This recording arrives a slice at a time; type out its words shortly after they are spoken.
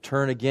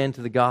turn again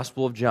to the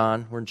Gospel of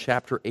John. We're in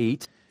chapter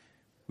 8.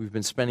 We've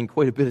been spending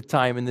quite a bit of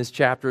time in this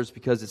chapter. It's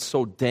because it's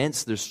so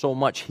dense. There's so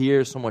much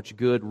here, so much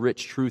good,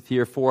 rich truth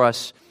here for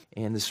us.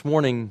 And this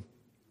morning,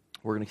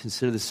 we're going to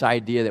consider this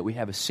idea that we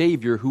have a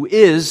Savior who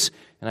is,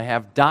 and I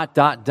have ...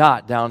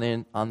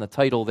 down on the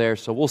title there,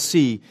 so we'll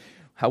see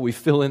how we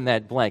fill in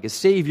that blank. A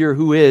Savior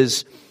who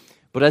is.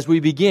 But as we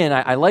begin,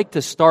 I like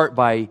to start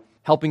by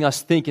helping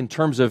us think in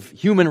terms of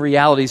human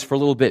realities for a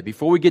little bit.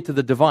 Before we get to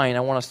the divine, I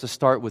want us to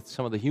start with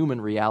some of the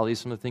human realities,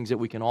 some of the things that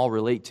we can all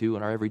relate to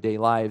in our everyday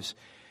lives.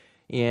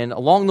 And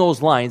along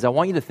those lines, I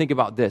want you to think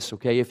about this,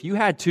 okay? If you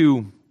had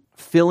to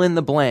fill in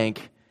the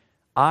blank,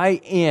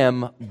 I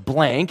am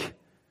blank.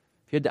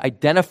 If you had to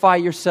identify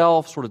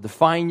yourself, sort of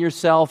define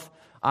yourself,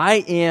 I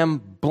am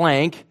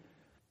blank.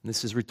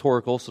 This is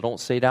rhetorical, so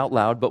don't say it out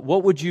loud, but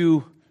what would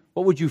you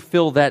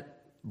fill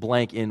that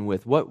blank in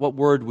with? What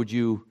word would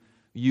you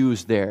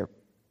use there?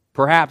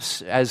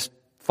 Perhaps as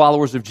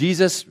followers of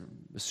Jesus,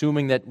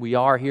 assuming that we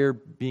are here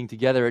being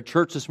together at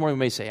church this morning,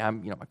 we may say,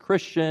 I'm a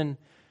Christian,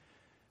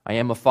 I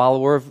am a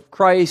follower of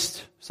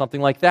Christ, something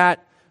like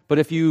that. But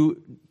if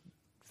you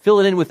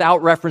fill it in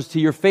without reference to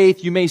your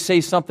faith, you may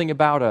say something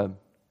about a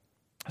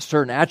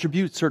certain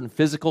attribute, certain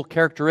physical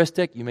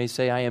characteristic. You may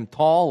say, I am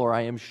tall, or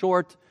I am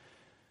short,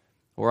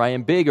 or I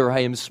am big, or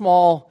I am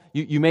small.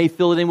 You may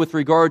fill it in with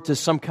regard to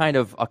some kind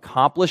of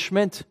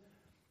accomplishment.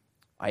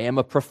 I am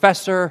a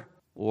professor,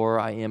 or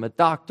I am a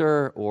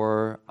doctor,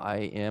 or I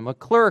am a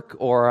clerk,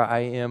 or I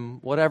am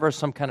whatever,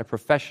 some kind of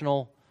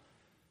professional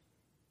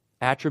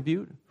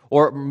attribute.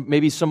 Or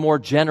maybe some more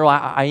general,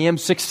 I am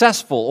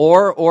successful,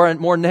 or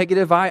more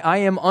negative, I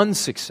am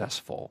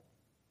unsuccessful.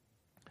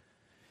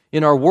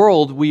 In our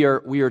world, we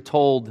are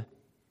told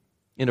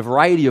in a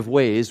variety of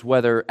ways,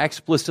 whether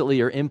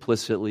explicitly or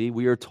implicitly,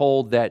 we are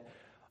told that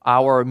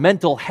our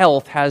mental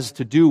health has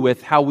to do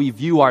with how we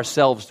view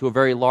ourselves to a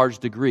very large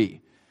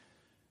degree.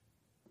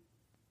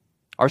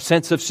 Our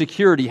sense of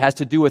security has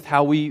to do with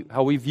how we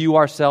view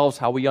ourselves,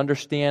 how we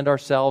understand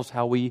ourselves,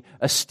 how we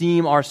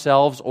esteem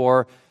ourselves,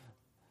 or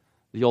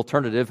the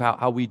alternative,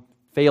 how we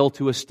fail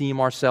to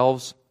esteem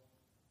ourselves.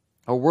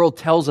 Our world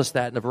tells us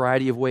that in a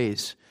variety of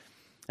ways,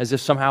 as if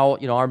somehow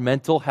our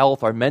mental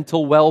health, our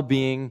mental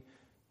well-being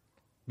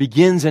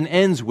begins and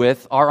ends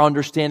with our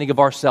understanding of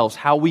ourselves,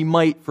 how we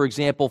might, for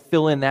example,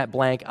 fill in that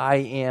blank, I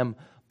am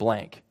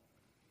blank.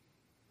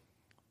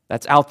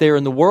 That's out there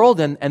in the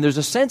world, and there's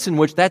a sense in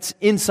which that's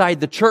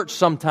inside the church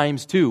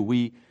sometimes too.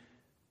 We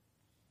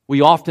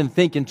often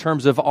think in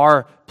terms of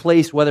our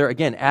place, whether,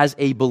 again, as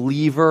a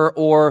believer,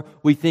 or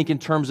we think in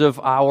terms of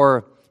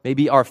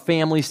maybe our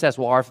family status.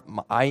 Well,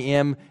 I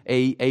am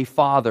a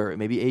father,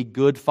 maybe a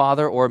good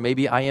father, or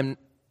maybe I am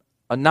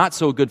a not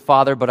so good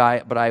father, but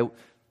I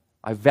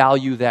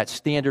value that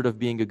standard of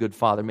being a good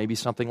father, maybe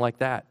something like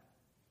that.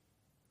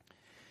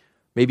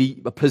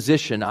 Maybe a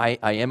position, I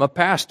am a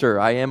pastor,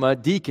 I am a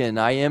deacon,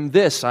 I am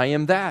this, I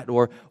am that,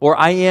 or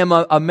I am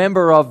a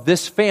member of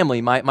this family,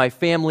 my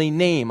family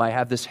name, I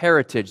have this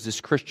heritage,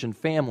 this Christian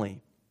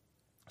family.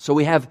 So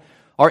we have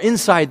our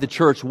inside the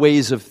church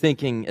ways of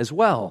thinking as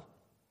well.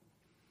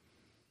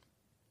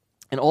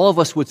 And all of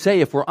us would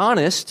say, if we're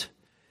honest,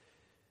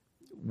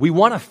 we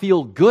want to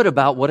feel good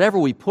about whatever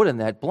we put in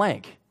that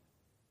blank,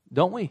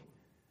 don't we?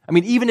 I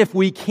mean, even if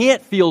we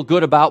can't feel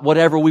good about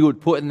whatever we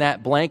would put in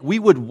that blank, we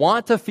would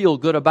want to feel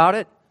good about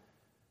it.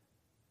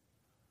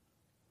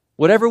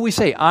 Whatever we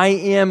say, I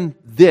am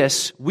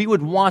this, we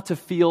would want to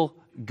feel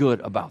good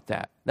about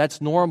that.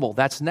 That's normal.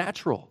 That's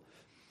natural.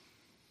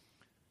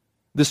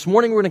 This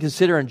morning we're going to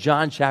consider in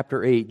John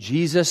chapter 8,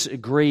 Jesus'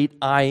 great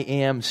I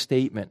am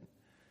statement.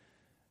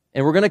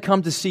 And we're going to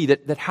come to see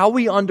that how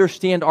we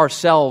understand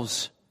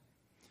ourselves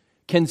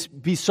can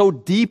be so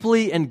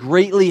deeply and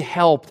greatly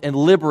helped and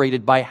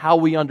liberated by how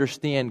we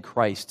understand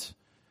Christ,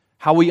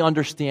 how we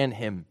understand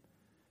Him.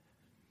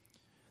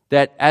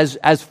 That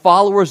as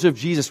followers of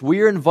Jesus, we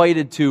are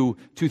invited to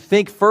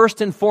think first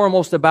and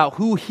foremost about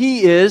who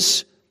He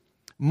is,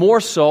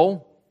 more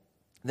so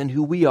than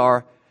who we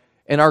are.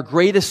 And our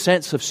greatest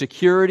sense of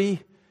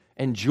security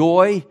and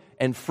joy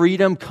and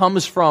freedom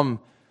comes from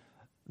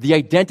the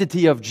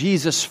identity of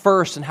Jesus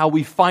first and how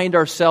we find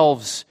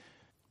ourselves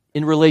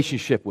in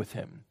relationship with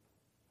Him.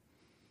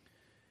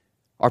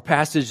 Our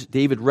passage,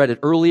 David read it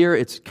earlier.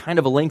 It's kind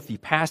of a lengthy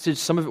passage.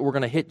 Some of it we're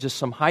going to hit just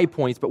some high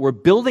points, but we're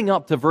building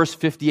up to verse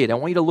 58. I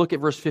want you to look at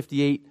verse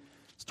 58.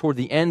 It's toward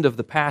the end of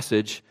the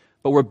passage,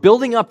 but we're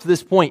building up to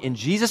this point in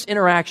Jesus'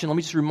 interaction. Let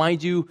me just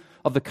remind you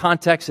of the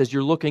context as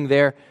you're looking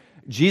there.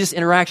 Jesus'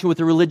 interaction with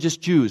the religious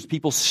Jews,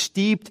 people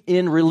steeped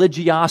in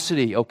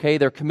religiosity, okay?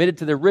 They're committed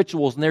to their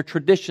rituals and their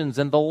traditions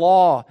and the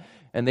law,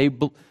 and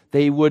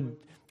they would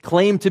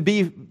claim to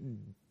be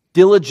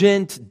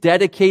diligent,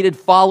 dedicated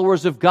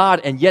followers of God,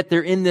 and yet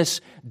they're in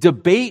this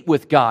debate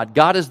with God.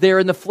 God is there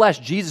in the flesh.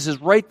 Jesus is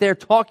right there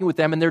talking with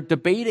them, and they're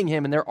debating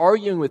Him, and they're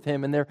arguing with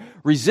Him, and they're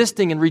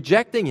resisting and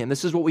rejecting Him.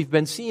 This is what we've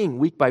been seeing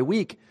week by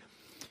week.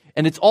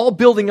 And it's all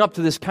building up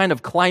to this kind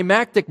of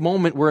climactic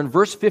moment where in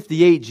verse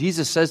 58,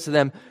 Jesus says to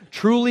them,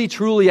 "Truly,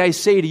 truly, I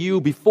say to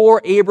you,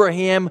 before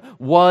Abraham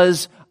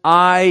was,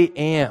 I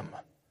am.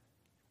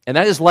 And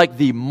that is like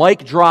the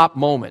mic drop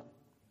moment,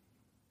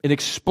 an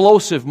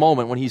explosive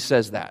moment when he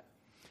says that.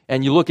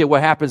 And you look at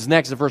what happens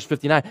next in verse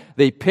 59.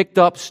 They picked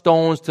up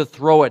stones to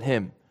throw at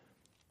him.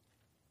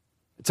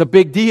 It's a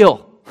big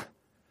deal.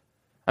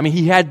 I mean,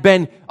 he had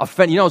been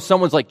offended. You know,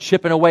 someone's like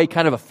chipping away,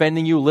 kind of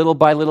offending you little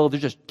by little. They're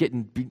just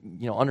getting,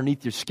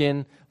 underneath your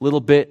skin, little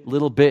bit.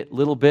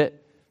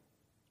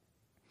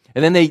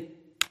 And then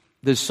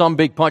there's some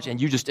big punch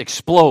and you just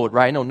explode,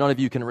 right? I know none of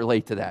you can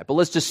relate to that. But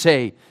let's just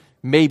say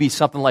maybe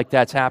something like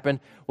that's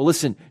happened. Well,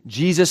 listen,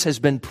 Jesus has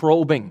been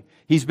probing.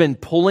 He's been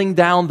pulling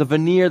down the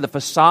veneer, the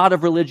facade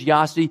of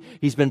religiosity.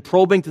 He's been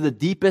probing to the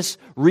deepest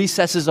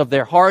recesses of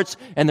their hearts.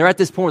 And they're at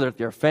this point where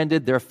they're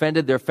offended,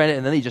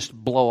 and then they just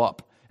blow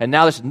up. And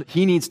now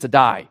he needs to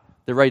die.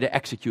 They're ready to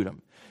execute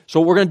him. So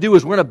what we're going to do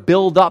is we're going to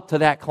build up to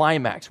that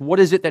climax. What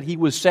is it that he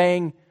was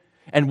saying?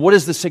 And what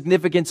is the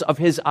significance of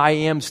his I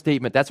am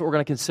statement? That's what we're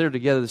going to consider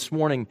together this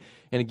morning.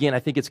 And again, I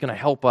think it's going to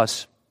help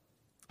us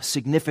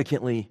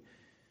significantly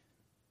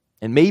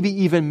and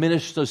maybe even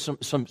minister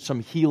some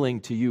healing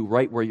to you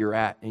right where you're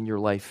at in your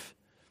life.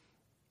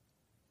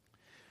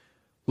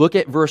 Look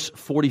at verse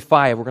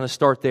 45. We're going to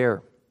start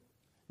there.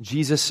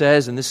 Jesus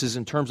says, and this is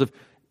in terms of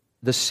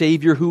the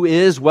Savior who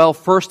is, well,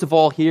 first of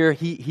all here,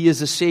 he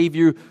is a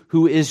Savior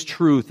who is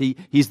truth.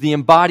 He's the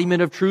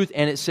embodiment of truth,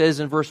 and it says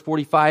in verse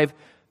 45,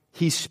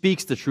 he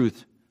speaks the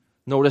truth.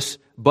 Notice,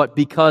 but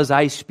because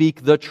I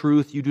speak the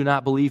truth, you do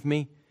not believe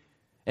me.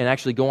 And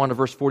actually go on to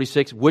verse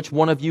 46, which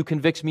one of you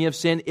convicts me of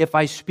sin? If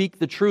I speak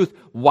the truth,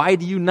 why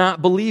do you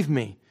not believe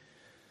me?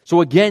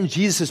 So again,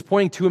 Jesus is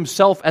pointing to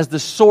himself as the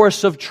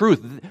source of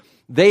truth.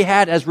 They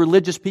had, as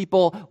religious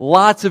people,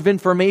 lots of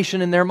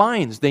information in their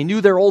minds. They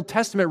knew their Old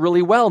Testament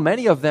really well.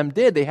 Many of them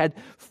did. They had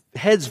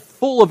heads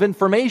full of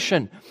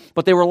information,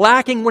 but they were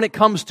lacking when it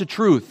comes to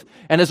truth.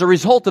 And as a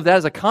result of that,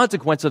 as a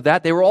consequence of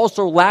that, they were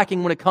also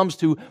lacking when it comes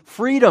to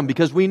freedom,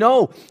 because we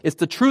know it's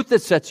the truth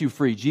that sets you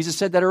free. Jesus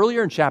said that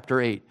earlier in chapter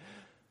 8.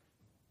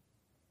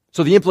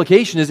 So the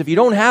implication is if you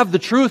don't have the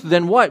truth,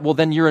 then what? Well,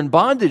 then you're in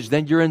bondage,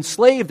 then you're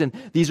enslaved, and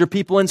these are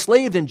people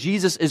enslaved, and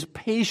Jesus is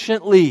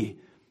patiently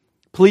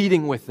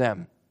pleading with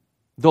them,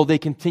 though they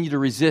continue to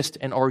resist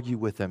and argue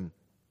with him.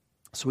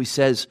 So he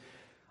says,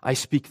 I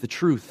speak the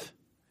truth,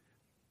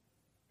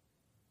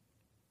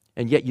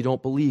 and yet you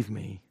don't believe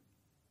me.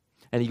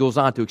 And he goes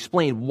on to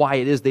explain why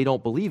it is they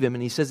don't believe him,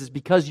 and he says it's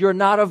because you're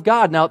not of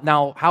God.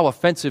 Now, how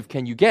offensive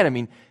can you get? I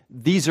mean,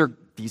 these are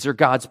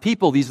God's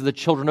people. These are the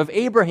children of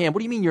Abraham. What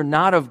do you mean you're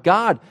not of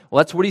God? Well,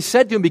 that's what he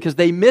said to him because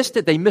they missed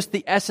it. They missed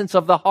the essence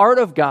of the heart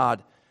of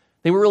God.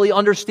 They were really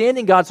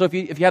understanding God. So if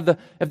you have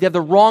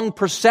the wrong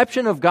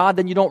perception of God,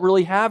 then you don't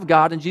really have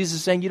God. And Jesus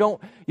is saying you're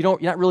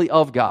not really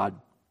of God.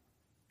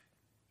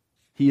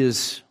 He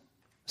is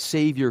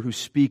Savior who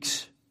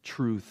speaks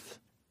truth.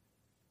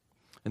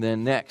 And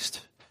then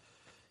next,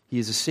 he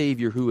is a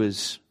Savior who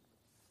is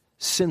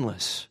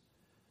sinless.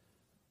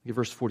 Look at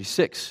verse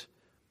 46.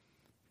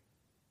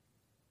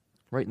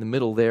 Right in the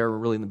middle there,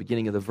 really in the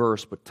beginning of the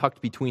verse, but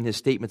tucked between his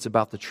statements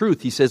about the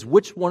truth, he says,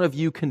 which one of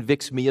you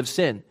convicts me of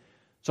sin?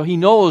 So he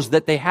knows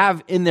that they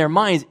have in their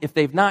minds, if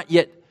they've not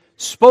yet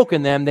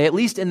spoken them, they at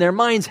least in their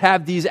minds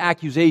have these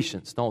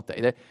accusations, don't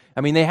they?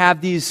 They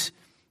have this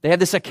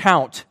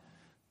account,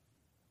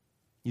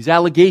 these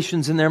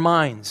allegations in their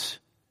minds.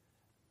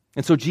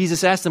 And so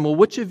Jesus asked them, well,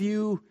 which of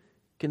you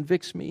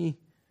convicts me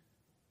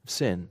of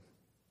sin?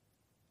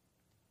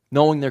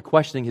 Knowing they're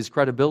questioning his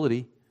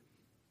credibility.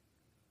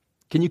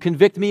 Can you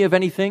convict me of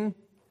anything?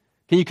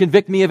 Can you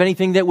convict me of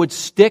anything that would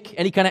stick?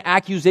 Any kind of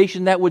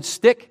accusation that would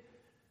stick?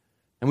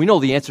 And we know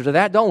the answer to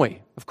that, don't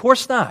we? Of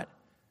course not.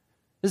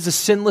 This is a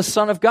sinless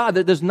Son of God.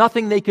 There's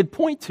nothing they could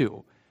point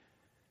to.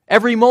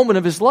 Every moment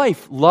of his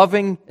life,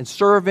 loving and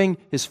serving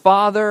his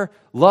Father,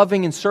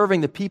 loving and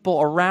serving the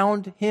people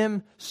around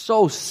him,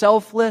 so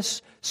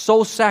selfless,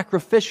 so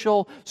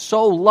sacrificial,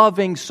 so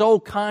loving, so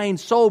kind,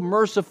 so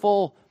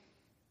merciful.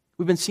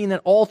 We've been seeing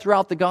that all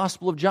throughout the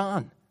Gospel of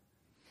John.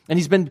 And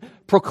he's been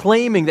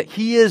proclaiming that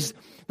he is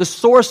the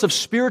source of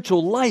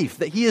spiritual life,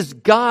 that he is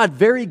God,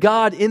 very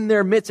God in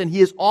their midst, and he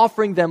is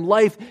offering them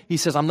life. He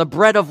says, I'm the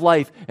bread of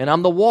life, and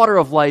I'm the water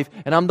of life,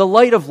 and I'm the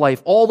light of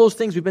life. All those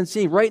things we've been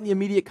seeing right in the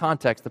immediate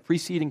context, the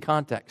preceding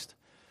context.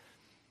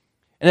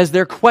 And as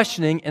they're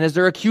questioning and as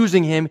they're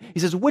accusing him, he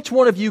says, which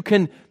one of you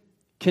can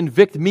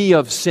convict me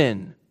of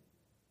sin?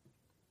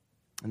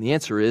 And the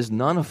answer is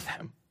none of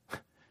them.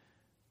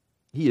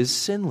 He is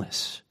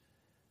sinless.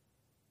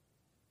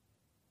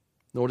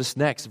 Notice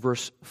next,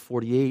 verse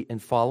 48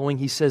 and following,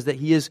 he says that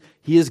he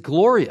is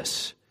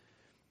glorious.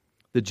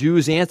 The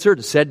Jews answered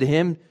and said to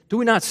him, do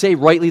we not say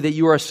rightly that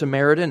you are a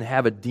Samaritan and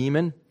have a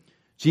demon?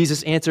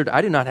 Jesus answered,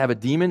 I do not have a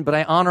demon, but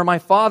I honor my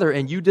Father,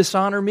 and you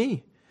dishonor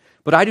me.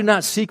 But I do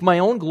not seek my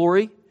own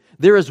glory.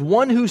 There is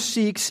one who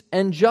seeks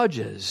and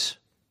judges.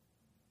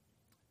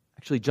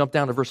 Actually, jump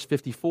down to verse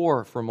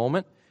 54 for a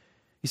moment.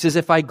 He says,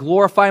 if I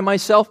glorify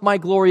myself, my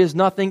glory is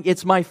nothing.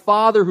 It's my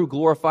Father who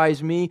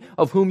glorifies me,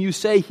 of whom you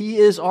say he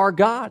is our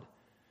God.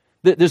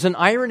 There's an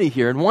irony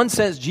here. In one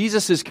sense,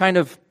 Jesus is kind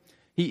of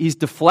He's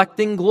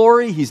deflecting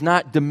glory. He's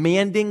not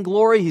demanding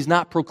glory. He's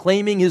not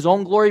proclaiming his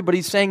own glory, but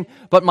he's saying,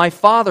 but my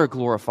Father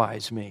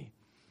glorifies me.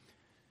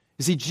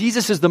 You see,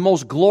 Jesus is the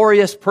most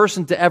glorious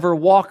person to ever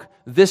walk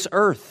this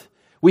earth.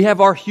 We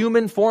have our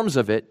human forms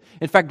of it.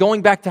 In fact,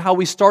 going back to how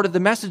we started the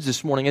message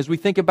this morning, as we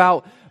think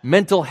about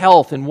mental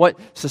health and what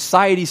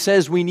society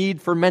says we need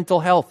for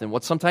mental health and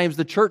what sometimes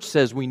the church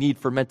says we need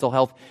for mental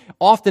health,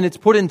 often it's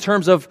put in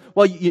terms of,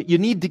 well, you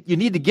need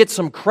to get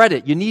some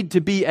credit. You need to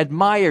be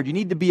admired. You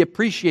need to be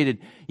appreciated.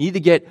 You need to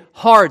get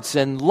hearts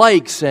and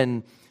likes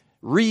and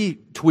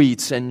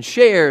retweets and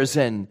shares.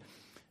 And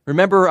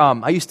remember,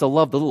 I used to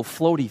love the little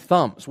floaty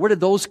thumbs. Where did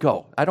those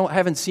go? I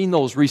haven't seen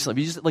those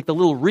recently. You just like the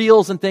little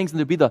reels and things, and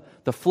there'd be the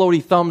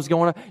floaty thumbs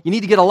going on. You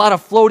need to get a lot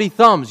of floaty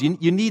thumbs.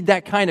 You need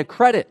that kind of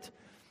credit.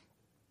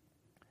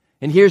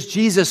 And here's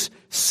Jesus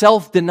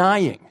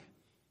self-denying,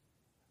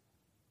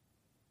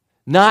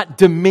 not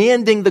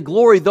demanding the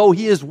glory, though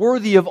he is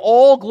worthy of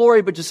all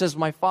glory, but just says,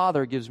 my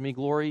Father gives me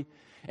glory.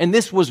 And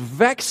this was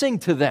vexing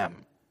to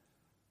them.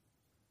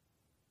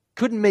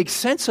 Couldn't make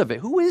sense of it.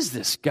 Who is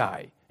this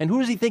guy? And who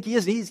does he think he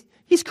is?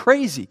 He's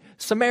crazy.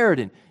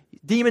 Samaritan,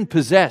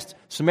 demon-possessed.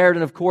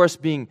 Samaritan, of course,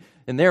 being,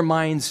 in their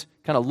minds,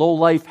 kind of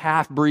low-life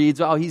half-breeds.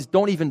 Oh,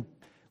 don't even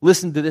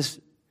listen to this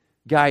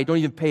guy. Don't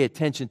even pay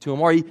attention to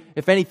him. Or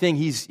if anything,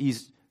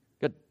 he's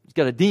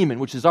got a demon,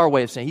 which is our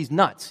way of saying he's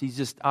nuts. He's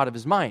just out of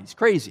his mind. He's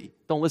crazy.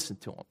 Don't listen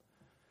to him.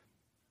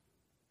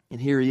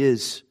 And here he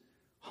is,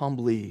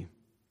 humbly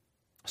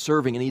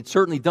serving. And he'd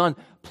certainly done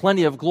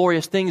plenty of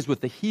glorious things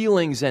with the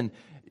healings and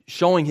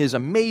showing his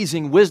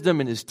amazing wisdom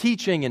and his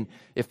teaching. And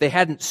if they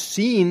hadn't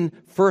seen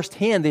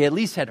firsthand, they at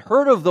least had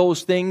heard of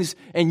those things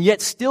and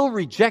yet still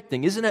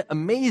rejecting. Isn't it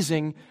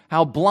amazing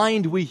how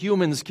blind we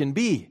humans can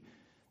be?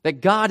 That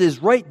God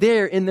is right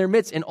there in their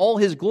midst and all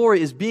his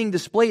glory is being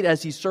displayed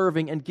as he's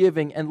serving and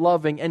giving and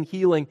loving and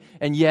healing,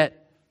 and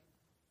yet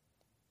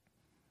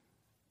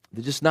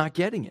they're just not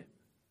getting it.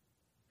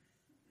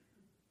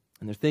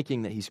 And they're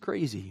thinking that he's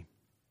crazy.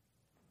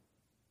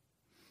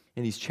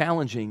 And he's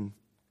challenging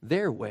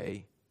their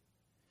way.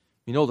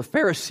 You know, the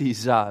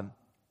Pharisees, and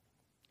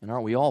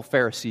aren't we all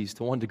Pharisees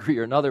to one degree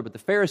or another, but the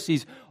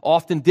Pharisees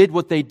often did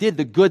what they did,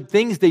 the good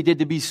things they did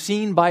to be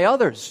seen by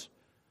others.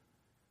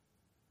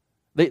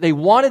 They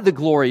wanted the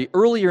glory.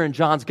 Earlier in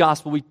John's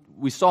gospel,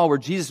 we saw where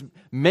Jesus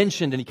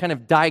mentioned and he kind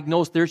of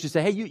diagnosed their issue. He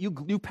said, hey,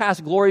 you pass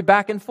glory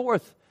back and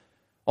forth.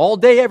 All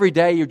day, every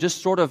day, you're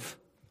just sort of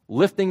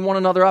lifting one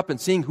another up and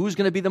seeing who's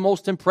going to be the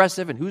most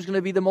impressive and who's going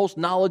to be the most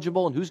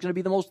knowledgeable and who's going to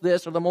be the most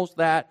this or the most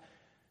that.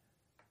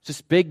 It's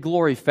just big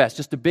glory fest,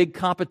 just a big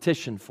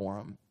competition for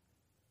them.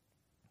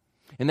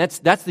 And that's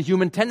the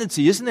human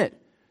tendency, isn't it?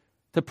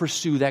 To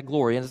pursue that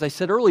glory. And as I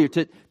said earlier,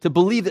 to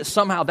believe that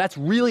somehow that's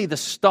really the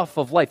stuff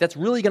of life. That's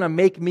really going to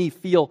make me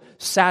feel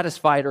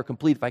satisfied or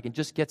complete if I can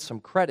just get some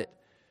credit.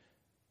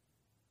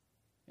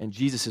 And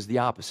Jesus is the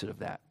opposite of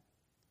that.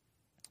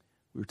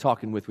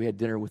 We had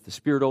dinner with the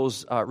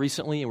Spiritos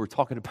recently, and we were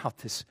talking about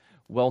this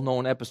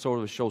well-known episode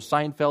of the show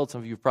Seinfeld.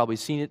 Some of you have probably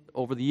seen it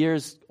over the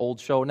years, old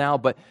show now,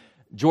 but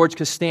George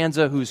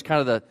Costanza, who's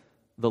kind of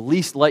the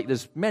least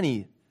there's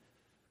many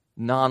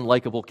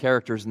non-likable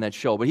characters in that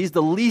show, but he's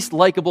the least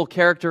likable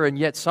character, and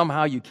yet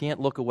somehow you can't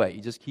look away.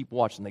 You just keep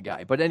watching the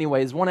guy. But anyway,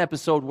 there's one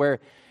episode where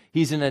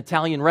he's in an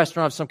Italian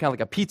restaurant of some kind of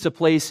like a pizza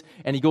place,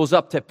 and he goes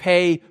up to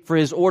pay for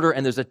his order,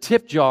 and there's a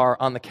tip jar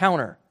on the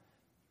counter.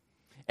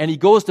 And he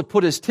goes to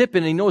put his tip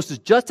in, and he notices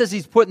just as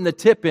he's putting the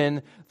tip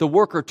in, the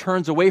worker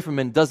turns away from him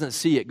and doesn't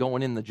see it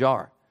going in the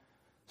jar.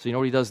 So you know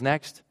what he does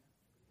next?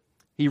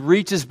 He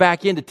reaches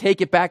back in to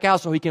take it back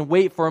out so he can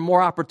wait for a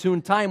more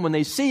opportune time when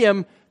they see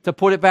him to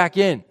put it back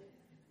in.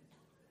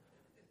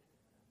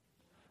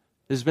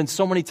 There's been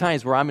so many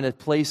times where I'm in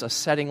a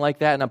setting like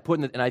that, and I'm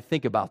putting it, and I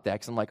think about that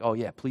because I'm like, oh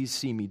yeah, please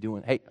see me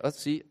doing. Hey,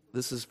 let's see,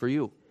 this is for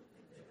you.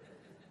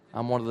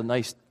 I'm one of the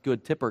nice,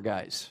 good tipper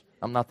guys.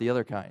 I'm not the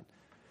other kind.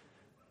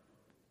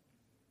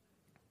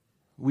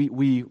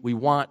 We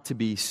want to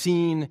be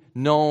seen,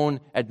 known,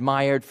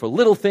 admired for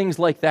little things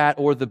like that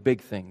or the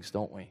big things,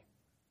 don't we?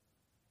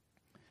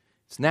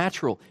 It's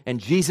natural. And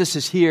Jesus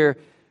is here,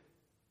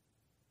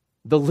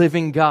 the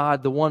living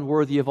God, the one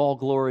worthy of all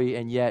glory,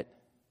 and yet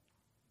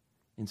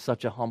in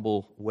such a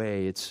humble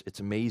way. It's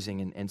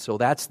amazing. And so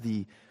that's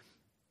the,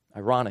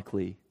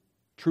 ironically,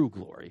 true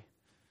glory.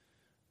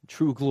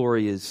 True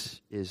glory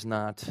is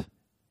not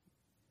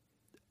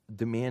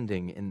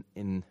demanding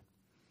in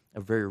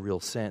a very real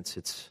sense.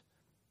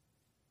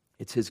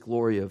 It's His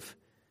glory of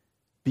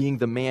being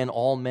the man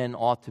all men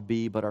ought to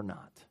be but are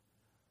not.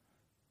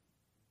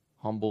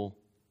 Humble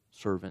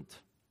servant.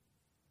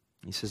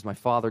 He says, my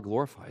Father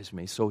glorifies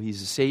me. So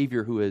He's a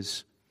Savior who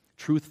is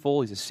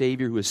truthful. He's a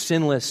Savior who is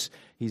sinless.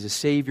 He's a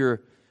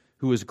Savior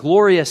who is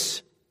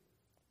glorious.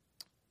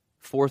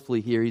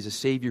 Fourthly here, He's a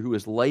Savior who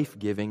is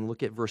life-giving.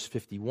 Look at verse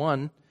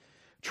 51.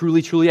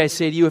 Truly, truly, I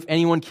say to you, if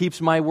anyone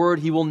keeps my word,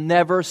 he will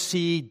never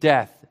see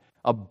death.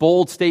 A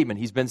bold statement.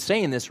 He's been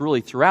saying this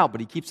really throughout, but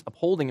He keeps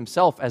upholding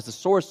Himself as the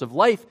source of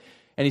life.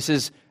 And he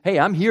says, hey,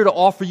 I'm here to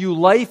offer you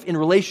life in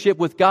relationship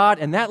with God,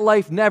 and that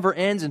life never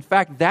ends. In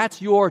fact,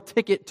 that's your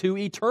ticket to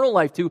eternal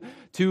life,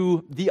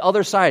 to the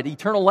other side.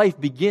 Eternal life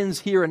begins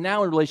here and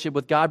now in relationship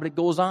with God, but it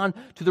goes on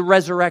to the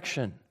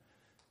resurrection,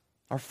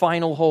 our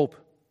final hope.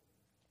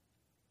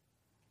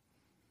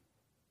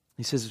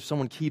 He says, if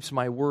someone keeps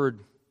my word,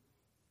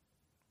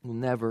 will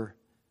never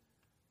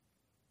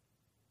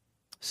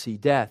see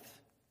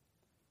death.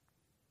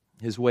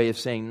 His way of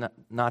saying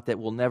not that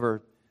we'll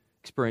never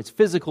experience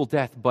physical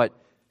death, but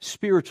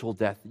spiritual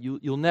death.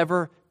 You'll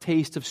never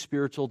taste of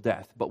spiritual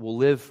death, but will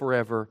live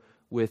forever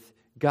with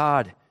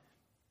God.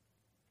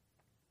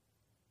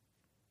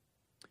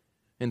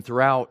 And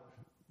throughout,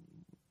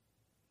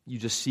 you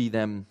just see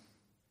them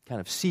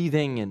kind of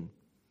seething and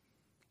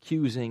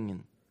accusing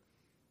and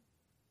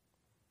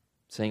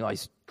saying, oh,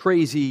 he's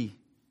crazy.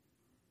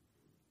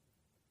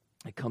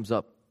 It comes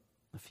up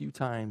a few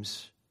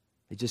times.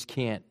 They just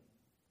can't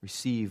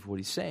receive what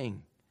he's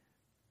saying.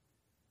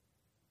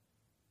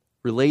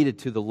 Related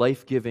to the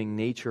life-giving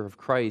nature of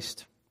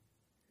Christ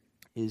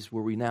is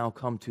where we now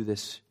come to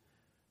this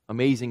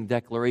amazing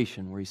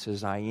declaration where he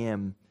says, I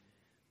am.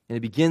 And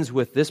it begins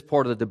with this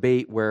part of the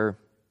debate where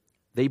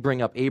they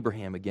bring up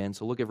Abraham again.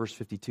 So look at verse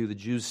 52. The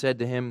Jews said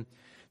to him,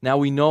 now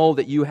we know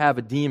that you have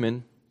a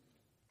demon.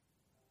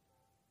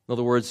 In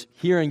other words,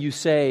 hearing you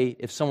say,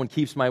 if someone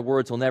keeps my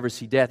words, he'll never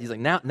see death. He's like,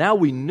 now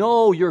we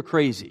know you're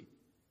crazy.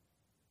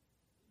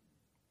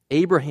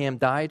 Abraham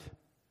died,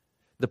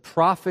 the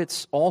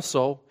prophets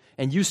also,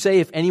 and you say,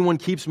 if anyone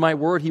keeps my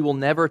word, he will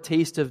never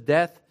taste of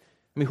death.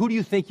 I mean, who do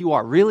you think you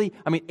are? Really?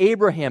 I mean,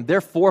 Abraham,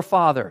 their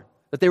forefather,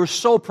 that they were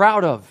so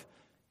proud of.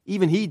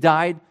 Even he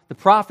died. The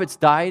prophets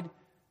died.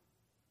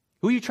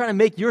 Who are you trying to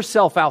make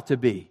yourself out to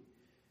be?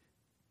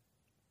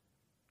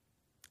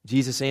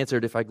 Jesus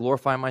answered, if I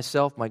glorify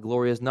myself, my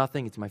glory is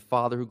nothing. It's my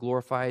Father who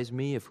glorifies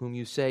me, of whom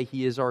you say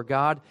he is our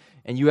God.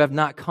 And you have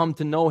not come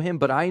to know him,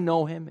 but I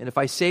know him. And if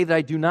I say that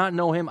I do not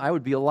know him, I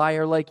would be a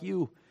liar like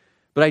you.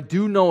 But I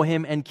do know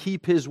him and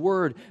keep his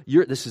word.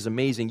 This is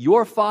amazing.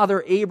 Your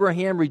father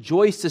Abraham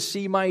rejoiced to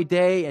see my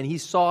day, and he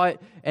saw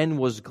it and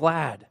was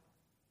glad.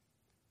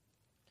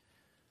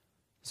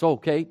 So,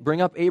 okay, bring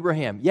up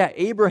Abraham. Yeah,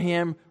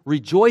 Abraham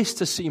rejoiced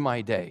to see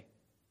my day.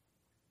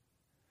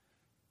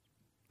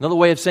 Another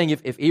way of saying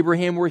if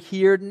Abraham were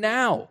here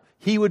now,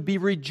 he would be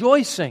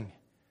rejoicing.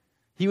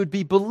 He would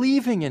be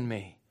believing in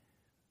me.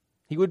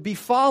 He would be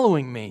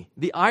following me.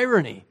 The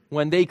irony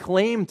when they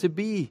claim to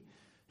be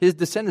his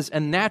descendants.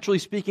 And naturally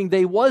speaking,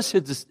 they was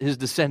his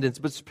descendants.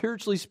 But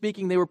spiritually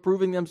speaking, they were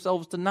proving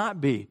themselves to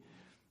not be.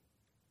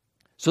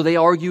 So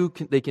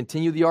they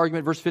continue the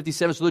argument. Verse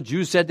 57, so the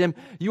Jews said to him,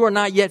 you are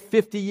not yet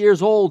 50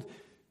 years old.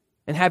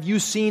 And have you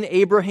seen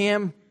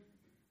Abraham?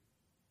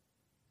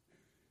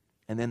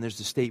 And then there's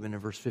the statement in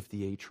verse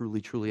 58,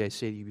 truly, truly, I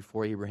say to you,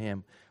 before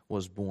Abraham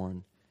was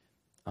born,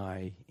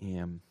 I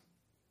am.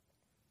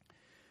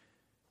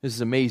 This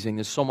is amazing.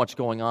 There's so much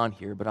going on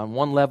here. But on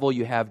one level,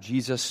 you have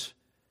Jesus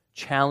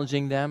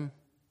challenging them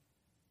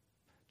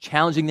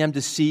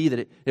to see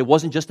that it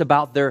wasn't just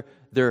about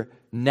their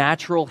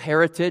natural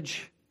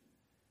heritage.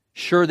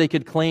 Sure, they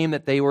could claim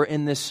that they were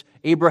in this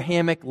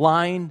Abrahamic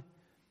line,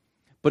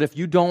 but if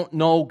you don't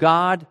know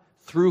God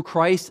through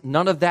Christ,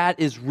 none of that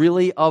is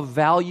really of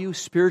value,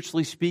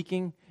 spiritually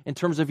speaking, in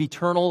terms of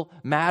eternal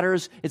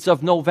matters. It's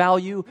of no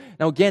value.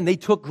 Now again, they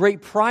took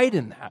great pride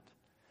in that.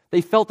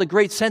 They felt a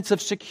great sense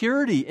of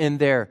security in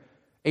their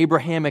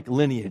Abrahamic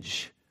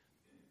lineage.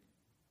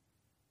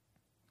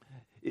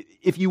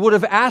 If you would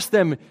have asked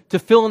them to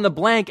fill in the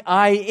blank,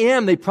 I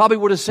am, they probably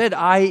would have said,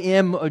 I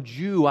am a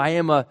Jew. I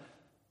am a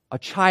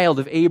child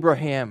of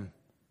Abraham.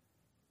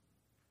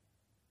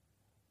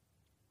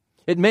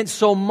 It meant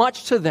so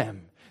much to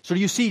them. So do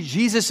you see,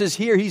 Jesus is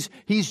here.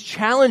 He's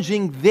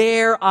challenging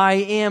their I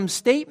am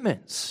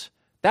statements.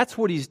 That's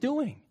what he's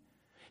doing.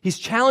 He's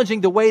challenging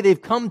the way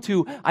they've come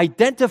to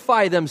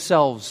identify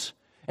themselves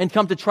and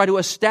come to try to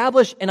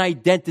establish an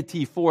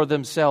identity for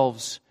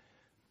themselves.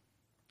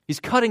 He's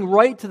cutting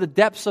right to the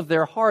depths of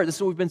their heart. This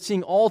is what we've been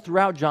seeing all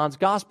throughout John's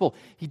gospel.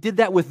 He did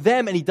that with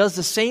them, and he does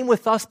the same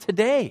with us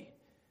today.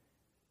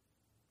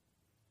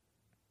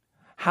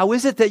 How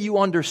is it that you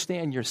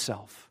understand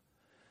yourself?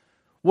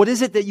 What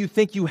is it that you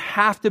think you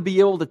have to be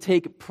able to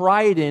take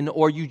pride in,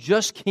 or you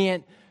just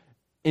can't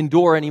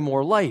endure any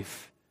more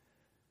life?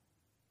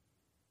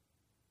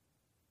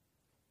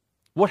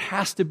 What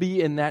has to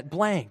be in that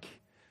blank?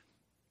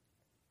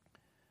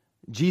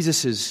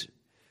 Jesus is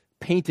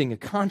painting a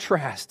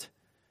contrast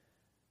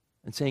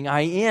and saying,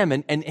 I am.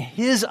 And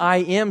his I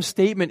am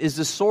statement is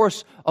the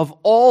source of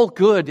all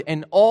good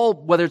and all,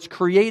 whether it's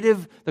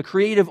creative, the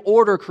creative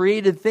order,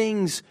 created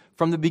things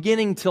from the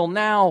beginning till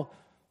now.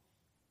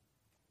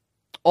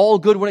 All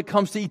good when it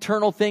comes to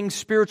eternal things,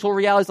 spiritual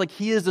realities, like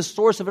he is the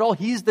source of it all.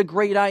 He's the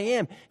great I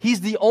am. He's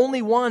the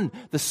only one,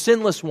 the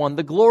sinless one,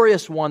 the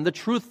glorious one, the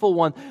truthful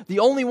one, the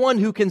only one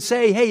who can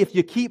say, hey, if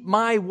you keep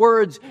my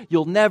words,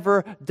 you'll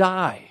never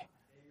die.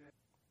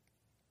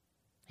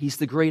 He's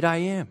the great I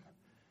am.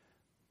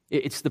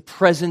 It's the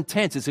present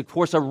tense. It's, of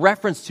course, a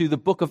reference to the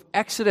book of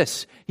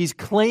Exodus. He's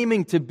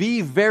claiming to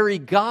be very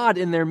God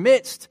in their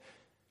midst.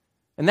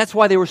 And that's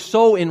why they were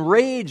so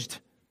enraged.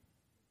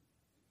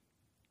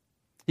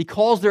 He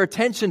calls their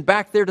attention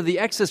back there to the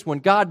Exodus when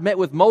God met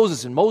with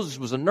Moses, and Moses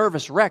was a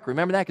nervous wreck.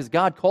 Remember that? Because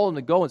God called him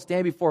to go and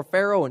stand before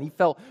Pharaoh, and he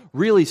felt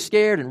really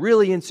scared and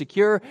really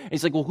insecure. And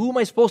he's like, well, who am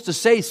I supposed to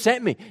say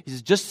sent me? He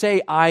says, just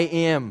say, I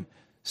am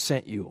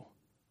sent you.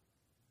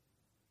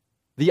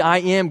 The I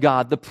am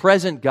God, the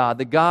present God,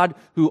 the God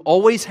who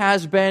always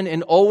has been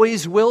and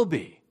always will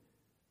be.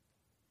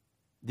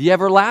 The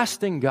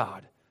everlasting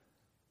God,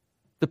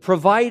 the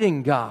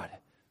providing God,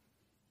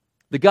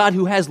 the God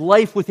who has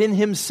life within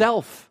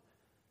himself.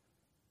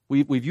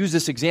 We've used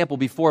this example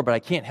before, but I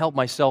can't help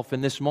myself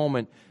in this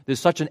moment. There's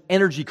such an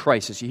energy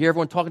crisis. You hear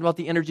everyone talking about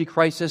the energy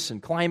crisis and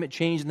climate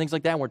change and things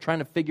like that, and we're trying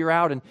to figure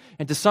out, and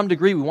to some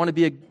degree we want to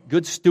be a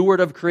good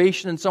steward of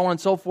creation and so on and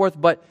so forth,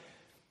 but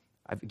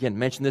I've again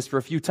mentioned this for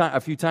a few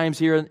times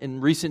here in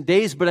recent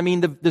days, but I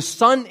mean, the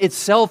sun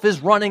itself is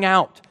running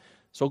out.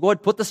 So go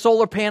ahead, put the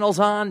solar panels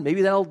on.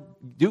 Maybe that'll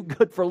do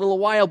good for a little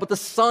while, but the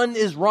sun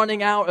is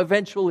running out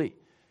eventually.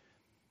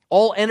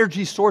 All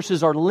energy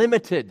sources are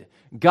limited.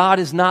 God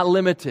is not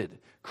limited.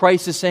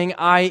 Christ is saying,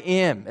 I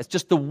am. It's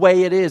just the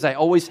way it is. I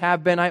always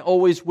have been. I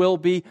always will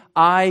be.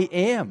 I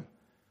am.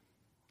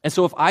 And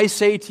so if I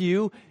say to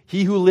you,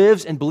 he who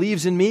lives and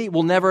believes in me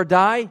will never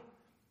die.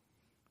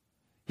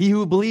 He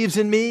who believes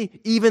in me,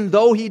 even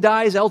though he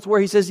dies,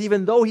 elsewhere he says,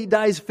 even though he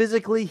dies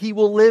physically, he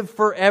will live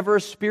forever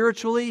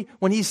spiritually.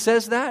 When he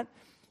says that,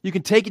 you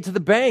can take it to the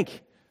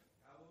bank.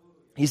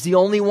 He's the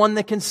only one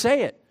that can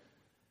say it.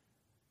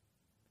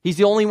 He's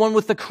the only one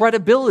with the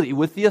credibility,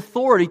 with the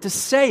authority to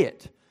say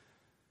it.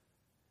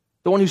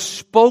 The one who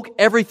spoke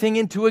everything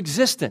into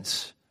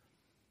existence.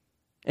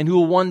 And who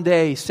will one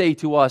day say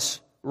to us,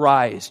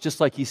 rise, just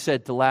like he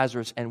said to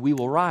Lazarus, and we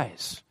will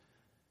rise.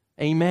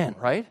 Amen,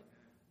 right?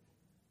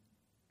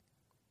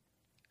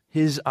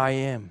 His I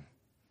am.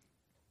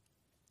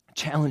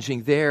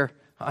 Challenging their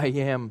I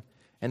am.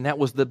 And that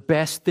was the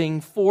best thing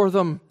for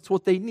them. It's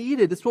what they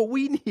needed. It's what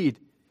we need.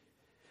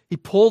 He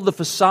pulled the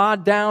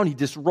facade down. He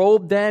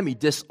disrobed them. He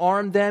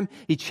disarmed them.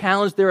 He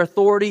challenged their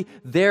authority,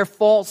 their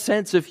false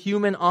sense of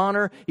human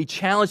honor. He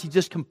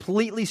just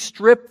completely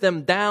stripped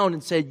them down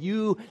and said,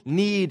 you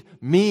need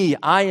me.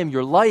 I am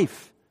your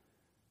life.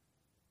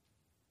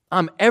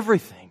 I'm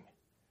everything.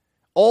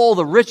 All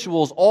the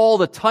rituals, all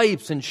the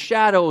types and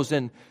shadows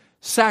and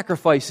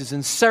sacrifices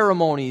and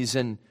ceremonies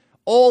and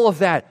all of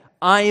that.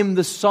 I am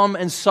the sum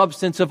and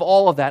substance of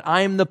all of that.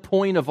 I am the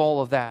point of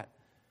all of that.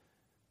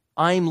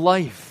 I am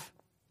life.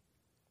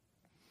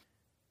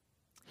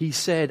 He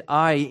said,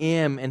 I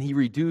am, and he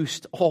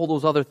reduced all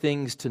those other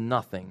things to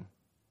nothing.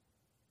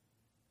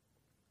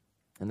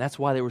 And that's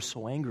why they were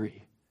so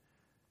angry.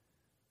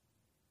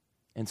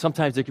 And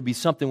sometimes there could be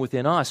something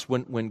within us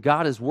when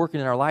God is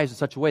working in our lives in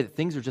such a way that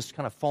things are just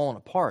kind of falling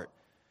apart.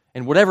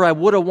 And whatever I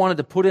would have wanted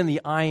to put in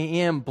the I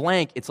am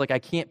blank, it's like I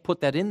can't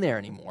put that in there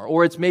anymore.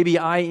 Or it's maybe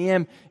I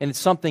am, and it's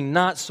something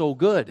not so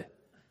good.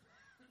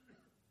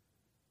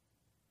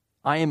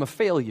 I am a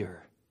failure.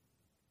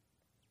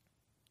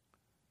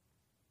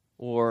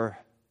 Or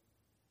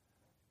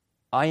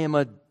I am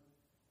a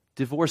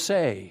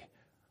divorcee.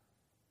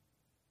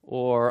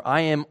 Or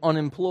I am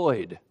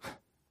unemployed.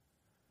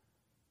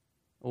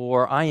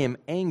 Or I am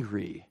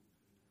angry.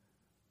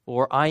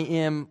 Or I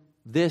am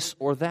this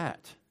or that.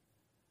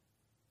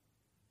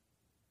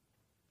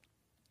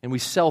 And we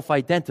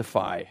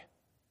self-identify.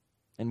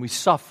 And we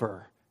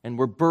suffer. And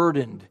we're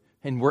burdened.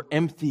 And we're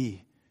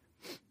empty.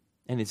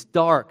 And it's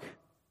dark.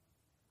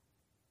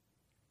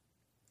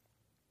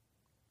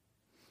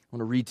 I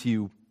want to read to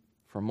you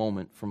for a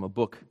moment from a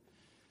book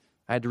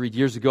I had to read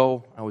years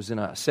ago. I was in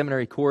a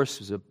seminary course. It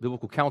was a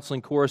biblical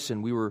counseling course,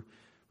 and we were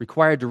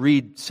required to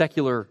read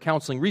secular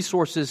counseling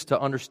resources to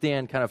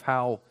understand kind of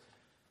how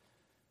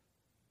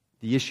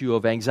the issue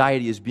of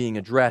anxiety is being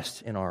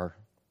addressed in our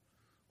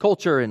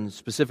culture and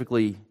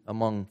specifically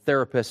among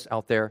therapists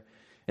out there.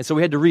 And so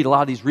we had to read a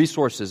lot of these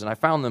resources, and I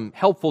found them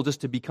helpful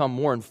just to become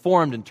more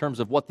informed in terms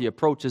of what the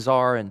approaches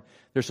are. And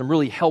there's some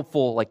really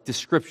helpful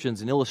descriptions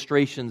and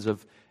illustrations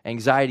of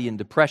anxiety and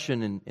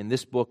depression in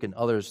this book and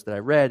others that I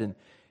read.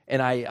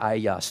 And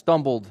I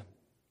stumbled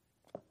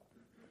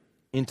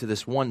into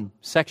this one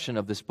section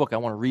of this book. I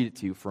want to read it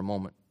to you for a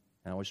moment,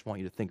 and I just want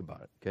you to think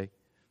about it, okay?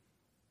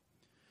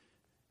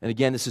 And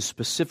again, this is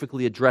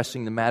specifically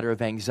addressing the matter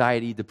of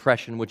anxiety,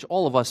 depression, which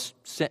all of us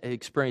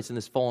experience in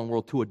this fallen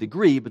world to a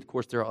degree, but of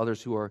course there are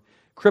others who are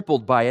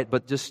crippled by it,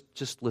 but just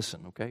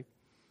listen, okay?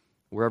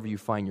 Wherever you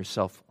find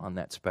yourself on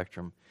that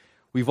spectrum.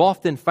 We've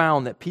often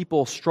found that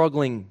people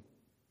struggling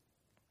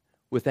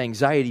with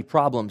anxiety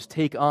problems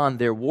take on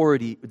their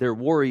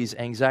worries,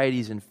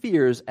 anxieties, and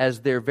fears as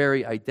their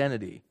very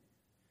identity.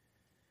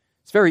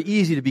 It's very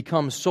easy to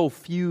become so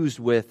fused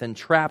with and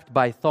trapped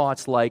by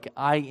thoughts like,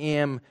 I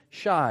am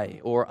shy,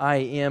 or I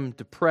am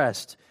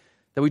depressed,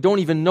 that we don't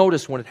even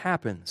notice when it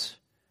happens.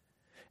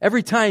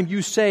 Every time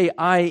you say,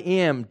 I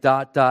am, ...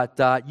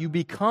 you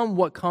become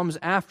what comes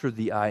after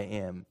the I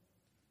am.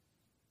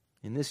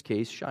 In this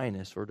case,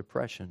 shyness or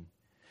depression.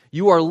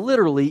 You are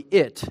literally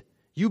it.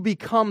 You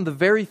become the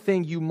very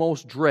thing you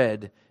most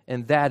dread,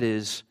 and that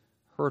is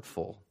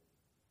hurtful.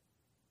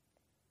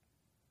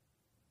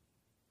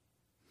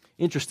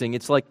 Interesting.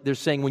 It's like they're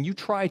saying when you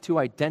try to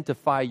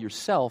identify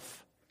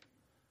yourself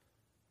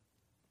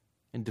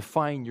and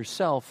define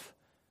yourself,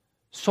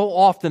 so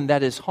often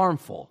that is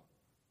harmful.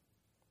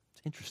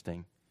 It's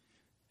interesting.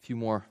 A few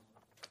more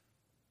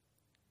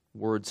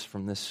words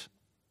from this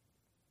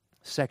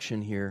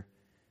section here.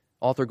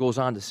 Author goes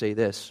on to say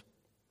this.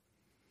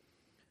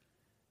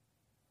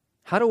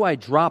 How do I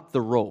drop the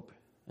rope?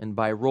 And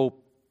by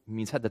rope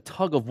means had the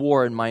tug of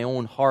war in my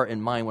own heart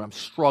and mind when I'm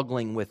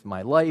struggling with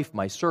my life,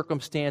 my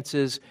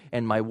circumstances,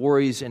 and my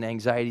worries and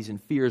anxieties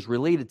and fears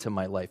related to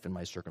my life and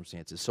my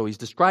circumstances. So he's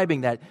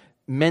describing that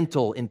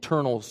mental,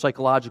 internal,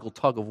 psychological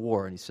tug of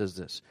war, and he says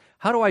this.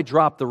 How do I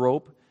drop the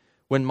rope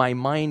when my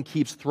mind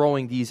keeps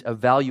throwing these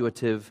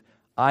evaluative,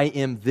 I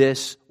am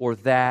this or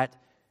that,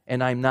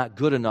 and I'm not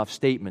good enough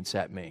statements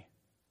at me?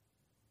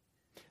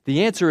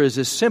 The answer is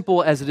as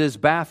simple as it is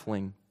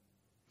baffling.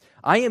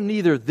 I am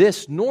neither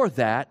this nor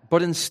that,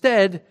 but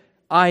instead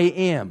I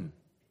am.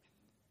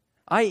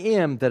 I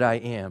am that I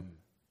am.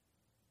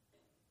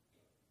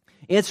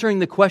 Answering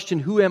the question,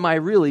 who am I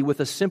really, with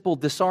a simple,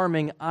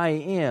 disarming I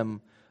am,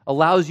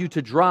 allows you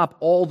to drop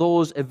all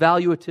those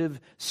evaluative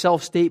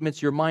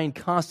self-statements your mind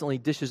constantly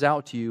dishes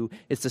out to you.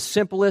 It's the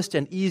simplest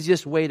and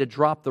easiest way to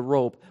drop the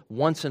rope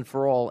once and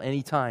for all,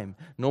 anytime.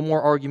 No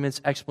more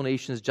arguments,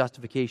 explanations,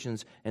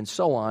 justifications, and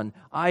so on.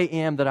 I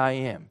am that I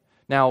am.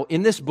 Now,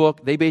 in this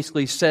book, they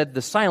basically said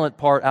the silent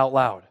part out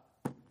loud.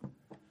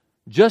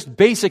 Just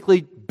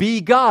basically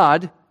be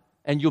God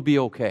and you'll be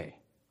okay.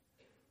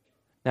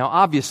 Now,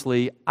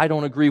 obviously, I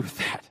don't agree with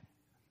that.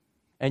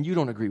 And you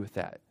don't agree with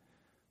that.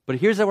 But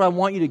here's what I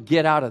want you to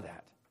get out of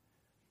that.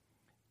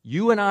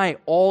 You and I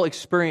all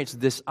experience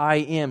this I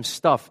am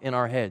stuff in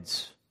our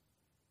heads.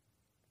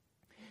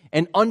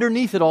 And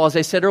underneath it all, as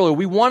I said earlier,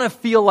 we want to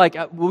feel like,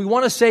 what we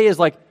want to say is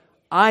like,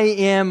 I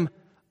am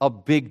a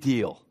big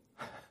deal.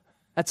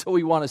 That's what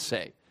we want to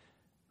say.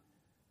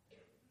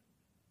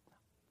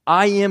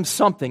 I am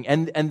something.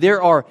 And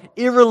there are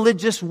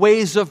irreligious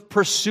ways of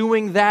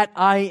pursuing that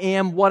I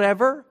am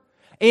whatever.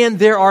 And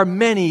there are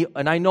many,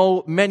 and I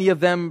know many of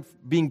them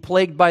being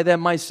plagued by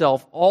them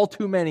myself, all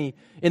too many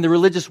in the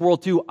religious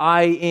world too,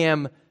 I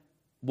am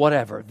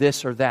whatever,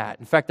 this or that.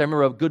 In fact, I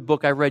remember a good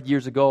book I read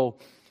years ago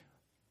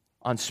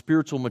on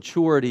spiritual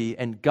maturity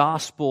and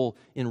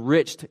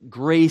gospel-enriched,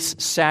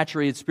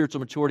 grace-saturated spiritual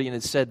maturity, and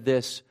it said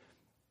this: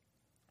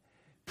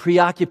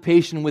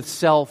 preoccupation with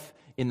self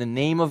in the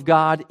name of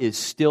God is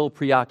still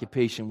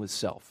preoccupation with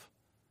self.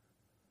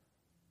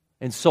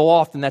 And so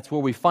often that's where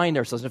we find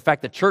ourselves. In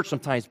fact, the church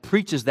sometimes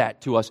preaches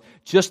that to us.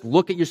 Just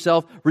look at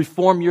yourself,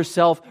 reform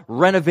yourself,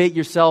 renovate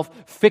yourself,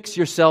 fix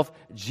yourself.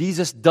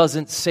 Jesus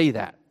doesn't say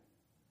that.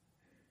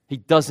 He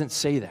doesn't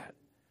say that.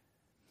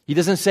 He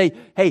doesn't say,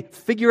 hey,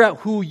 figure out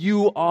who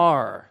you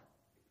are.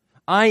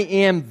 I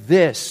am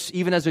this,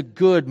 even as a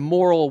good,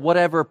 moral,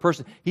 whatever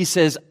person. He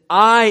says,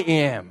 I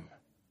am.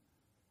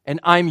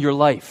 And I'm your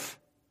life.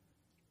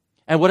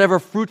 And whatever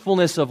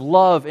fruitfulness of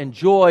love and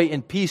joy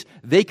and peace,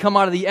 they come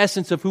out of the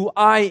essence of who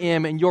I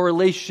am and your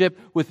relationship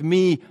with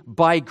me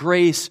by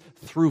grace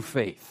through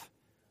faith.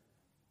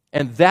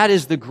 And that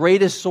is the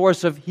greatest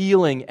source of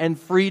healing and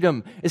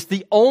freedom. It's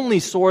the only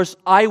source,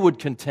 I would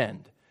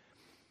contend.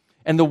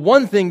 And the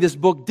one thing this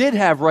book did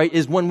have right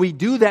is when we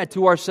do that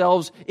to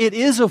ourselves, it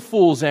is a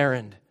fool's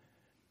errand.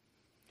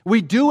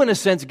 We do, in a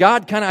sense,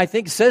 God kind of, I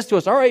think, says to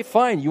us, all right,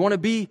 fine, you want to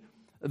be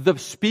the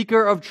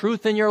speaker of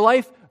truth in your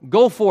life?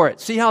 Go for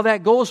it. See how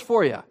that goes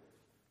for you.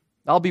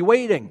 I'll be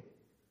waiting.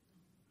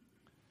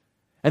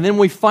 And then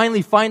we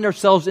finally find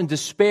ourselves in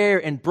despair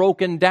and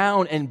broken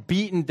down and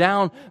beaten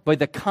down by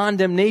the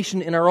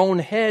condemnation in our own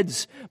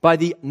heads, by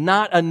the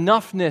not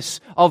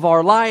enoughness of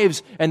our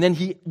lives. And then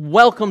He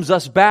welcomes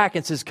us back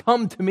and says,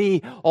 come to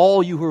me,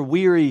 all you who are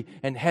weary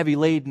and heavy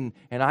laden,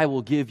 and I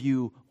will give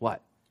you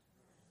what?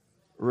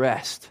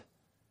 Rest.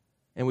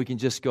 And we can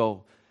just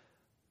go,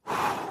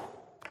 whew,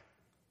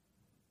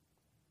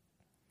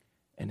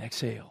 and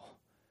exhale.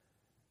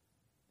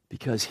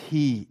 Because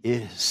He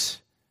is.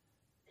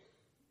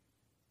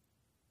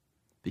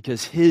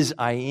 Because His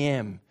I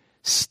am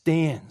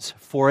stands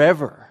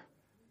forever.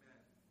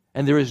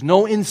 And there is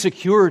no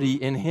insecurity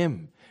in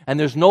Him. And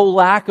there's no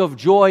lack of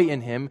joy in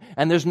Him.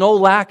 And there's no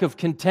lack of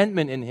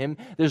contentment in Him.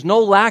 There's no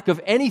lack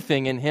of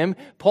anything in Him.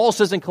 Paul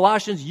says in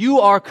Colossians, you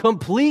are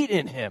complete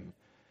in Him.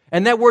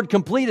 And that word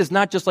complete is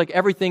not just like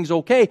everything's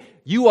okay.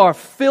 You are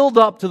filled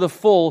up to the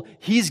full.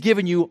 He's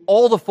given you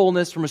all the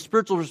fullness from a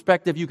spiritual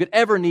perspective you could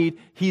ever need.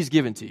 He's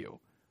given to you.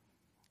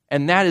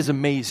 And that is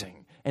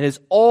amazing. And it's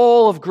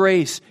all of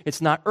grace.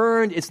 It's not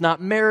earned. It's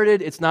not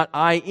merited. It's not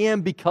I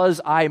am because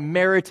I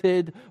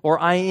merited, or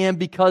I am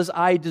because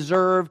I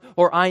deserve,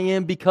 or I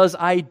am because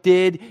I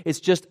did. It's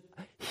just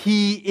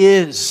He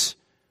is.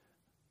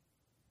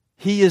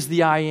 He is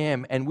the I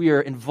am, and we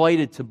are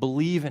invited to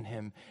believe in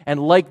Him.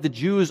 And like the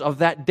Jews of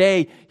that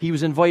day, He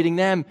was inviting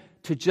them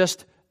to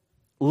just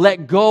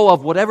let go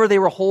of whatever they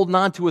were holding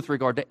on to with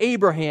regard to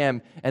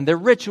Abraham and their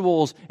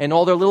rituals and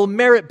all their little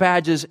merit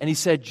badges. And he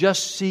said,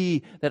 just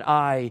see that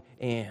I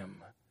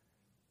am.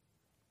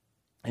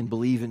 And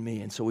believe in me.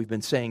 And so we've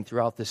been saying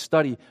throughout this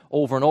study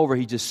over and over,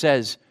 he just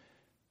says,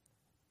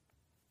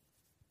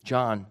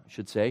 John, I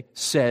should say,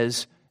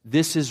 says,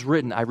 this is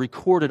written. I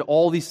recorded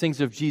all these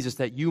things of Jesus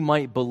that you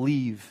might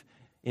believe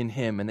in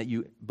him and that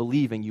you,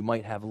 believing, you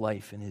might have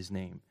life in his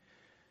name.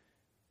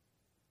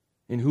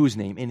 In whose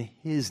name? In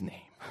his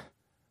name.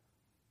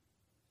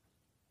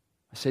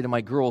 I say to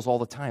my girls all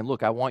the time,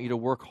 look, I want you to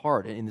work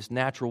hard. In this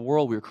natural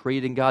world, we were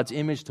created in God's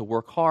image to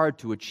work hard,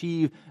 to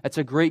achieve. That's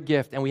a great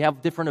gift. And we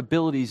have different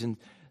abilities. And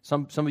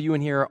some of you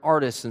in here are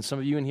artists, and some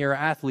of you in here are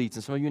athletes,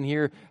 and some of you in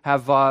here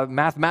have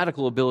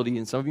mathematical ability,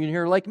 and some of you in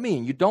here are like me,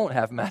 and you don't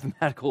have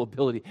mathematical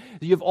ability.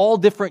 You have all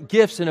different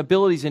gifts and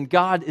abilities, and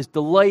God is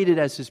delighted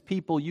as his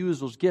people use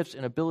those gifts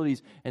and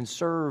abilities and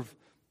serve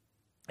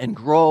and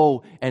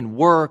grow and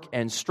work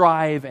and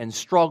strive and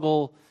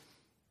struggle.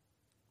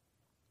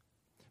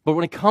 But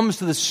when it comes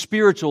to the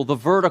spiritual, the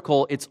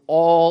vertical, it's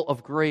all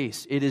of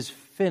grace. It is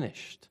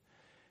finished.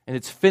 And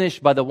it's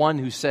finished by the one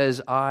who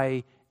says,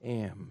 I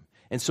am.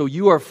 And so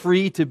you are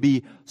free to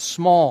be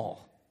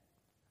small.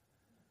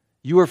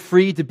 You are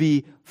free to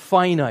be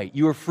finite.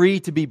 You are free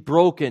to be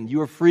broken.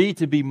 You are free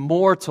to be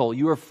mortal.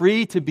 You are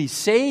free to be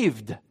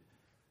saved.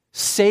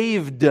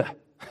 Saved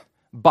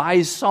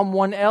by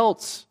someone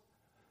else.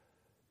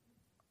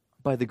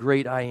 By the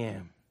great I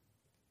am.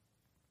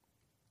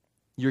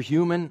 You're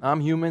human, I'm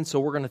human, so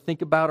we're going to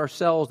think about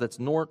ourselves. That's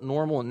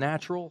normal and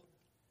natural.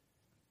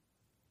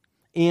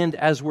 And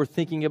as we're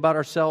thinking about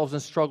ourselves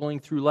and struggling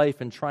through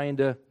life and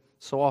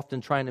so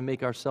often trying to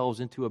make ourselves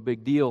into a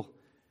big deal,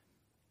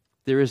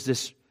 there is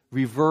this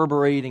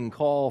reverberating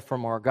call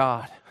from our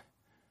God,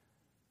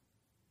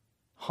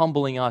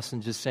 humbling us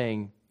and just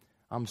saying,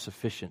 I'm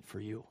sufficient for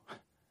you.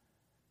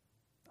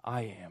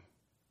 I am.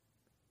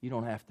 You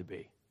don't have to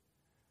be.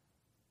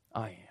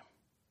 I am.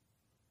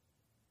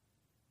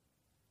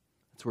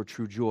 That's where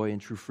true joy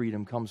and true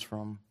freedom comes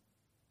from.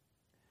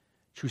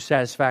 True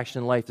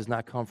satisfaction in life does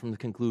not come from the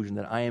conclusion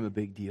that I am a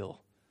big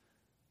deal,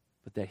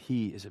 but that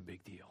he is a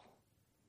big deal.